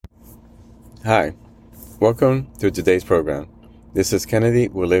Hi, welcome to today's program. This is Kennedy.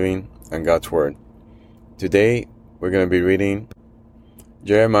 We're living on God's Word. Today, we're going to be reading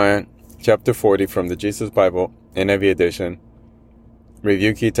Jeremiah chapter 40 from the Jesus Bible, NIV edition.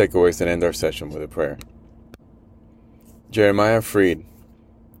 Review key takeaways and end our session with a prayer. Jeremiah freed.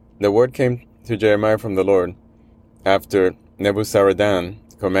 The word came to Jeremiah from the Lord after Nebuzaradan,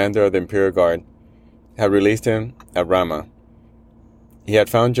 commander of the imperial guard, had released him at Ramah. He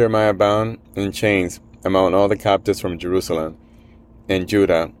had found Jeremiah bound in chains among all the captives from Jerusalem and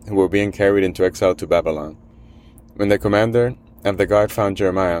Judah who were being carried into exile to Babylon. When the commander of the guard found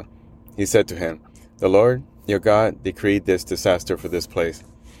Jeremiah, he said to him, "The Lord, your God, decreed this disaster for this place,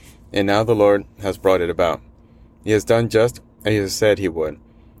 and now the Lord has brought it about. He has done just as he has said he would.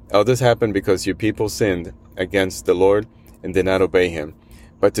 All this happened because your people sinned against the Lord and did not obey him.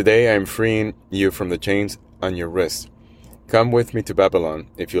 But today I am freeing you from the chains on your wrists. Come with me to Babylon,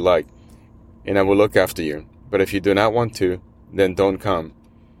 if you like, and I will look after you. But if you do not want to, then don't come.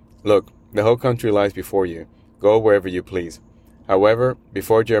 Look, the whole country lies before you. Go wherever you please." However,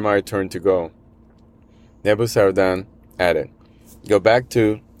 before Jeremiah turned to go, Nebuzaradan added, "Go back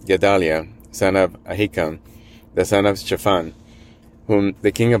to Gedaliah, son of Ahikam, the son of Shaphan, whom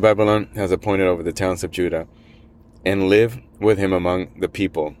the king of Babylon has appointed over the towns of Judah, and live with him among the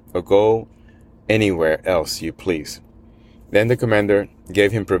people, or go anywhere else you please." Then the commander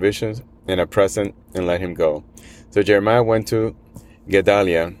gave him provisions and a present and let him go. So Jeremiah went to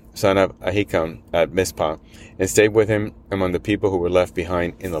Gedaliah, son of Ahikam, at Mizpah, and stayed with him among the people who were left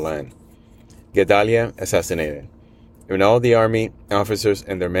behind in the land. Gedaliah assassinated. When all the army officers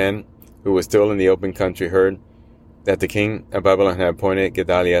and their men who were still in the open country heard that the king of Babylon had appointed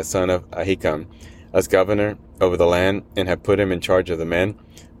Gedaliah, son of Ahikam, as governor over the land and had put him in charge of the men,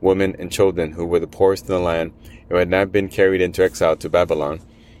 women, and children who were the poorest in the land, who had not been carried into exile to Babylon,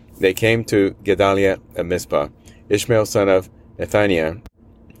 they came to Gedaliah at Mizpah. Ishmael, son of Nethaniah,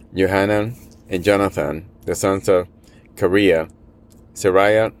 Johanan, and Jonathan, the sons of Kareah,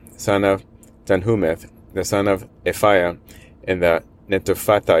 Seraiah, son of Tanhumeth, the son of Ephiah, and the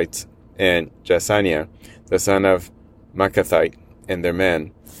Netophathites, and Jasaniah, the son of Makathite, and their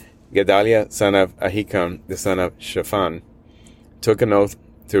men. Gedaliah, son of Ahikam, the son of Shaphan, took an oath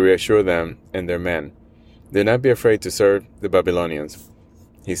to reassure them and their men. "Do not be afraid to serve the Babylonians,"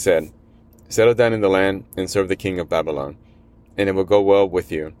 he said. "Settle down in the land and serve the king of Babylon, and it will go well with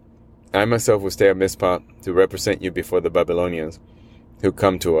you. I myself will stay at Mizpah to represent you before the Babylonians who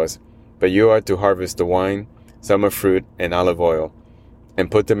come to us, but you are to harvest the wine, summer fruit, and olive oil,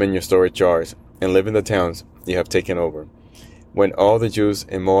 and put them in your storage jars, and live in the towns you have taken over." When all the Jews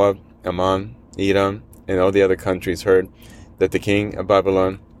in Moab, Ammon, Edom, and all the other countries heard that the king of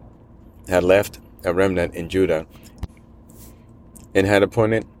Babylon had left a remnant in Judah and had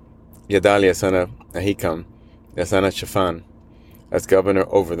appointed Gedaliah, son of Ahikam, the son of Shaphan, as governor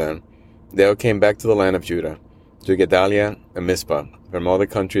over them, they all came back to the land of Judah, to Gedaliah and Mizpah, from all the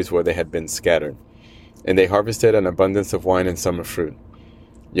countries where they had been scattered, and they harvested an abundance of wine and summer fruit.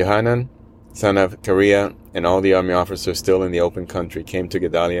 Johanan, son of Kareah, and all the army officers still in the open country came to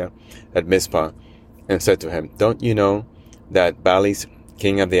Gedaliah at Mizpah and said to him, "Don't you know that Baalis,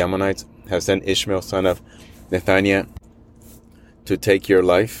 king of the Ammonites, has sent Ishmael, son of Nethaniah, to take your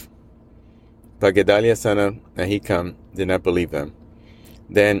life?" But Gedaliah, son of Ahikam, did not believe them.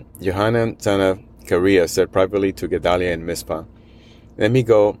 Then Johanan, son of Kareah, said privately to Gedaliah in Mizpah, "Let me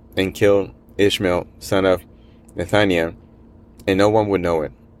go and kill Ishmael, son of Nethaniah, and no one would know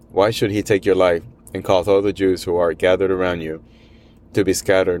it. Why should he take your life and cause all the Jews who are gathered around you to be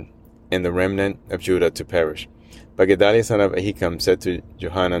scattered and the remnant of Judah to perish?" But Gedaliah, son of Ahikam, said to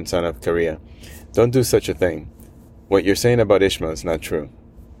Johanan, son of Kareah, "Don't do such a thing. What you're saying about Ishmael is not true."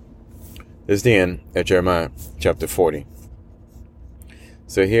 This is the end of Jeremiah chapter 40.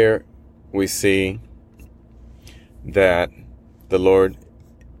 So here we see that the Lord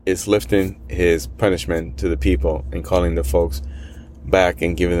is lifting his punishment to the people and calling the folks back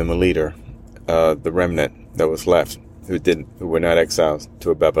and giving them a leader, the remnant that was left who were not exiles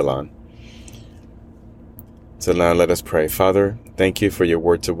to Babylon. So now let us pray. Father, thank you for your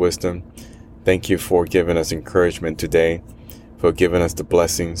words of wisdom. Thank you for giving us encouragement today, for giving us the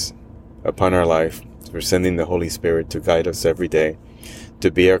blessings upon our life, for sending the Holy Spirit to guide us every day,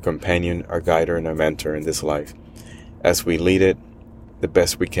 to be our companion, our guider, and our mentor in this life, as we lead it the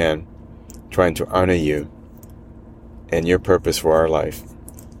best we can, trying to honor you and your purpose for our life,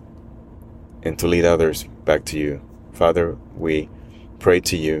 and to lead others back to you. Father, we pray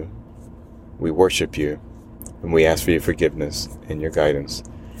to you, we worship you, and we ask for your forgiveness and your guidance.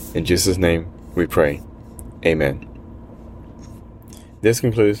 In Jesus' name we pray. Amen. This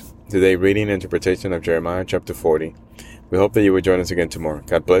concludes today's reading and interpretation of Jeremiah chapter 40. We hope that you will join us again tomorrow.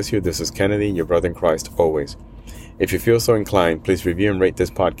 God bless you. This is Kennedy, your brother in Christ, always. If you feel so inclined, please review and rate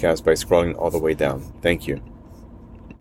this podcast by scrolling all the way down. Thank you.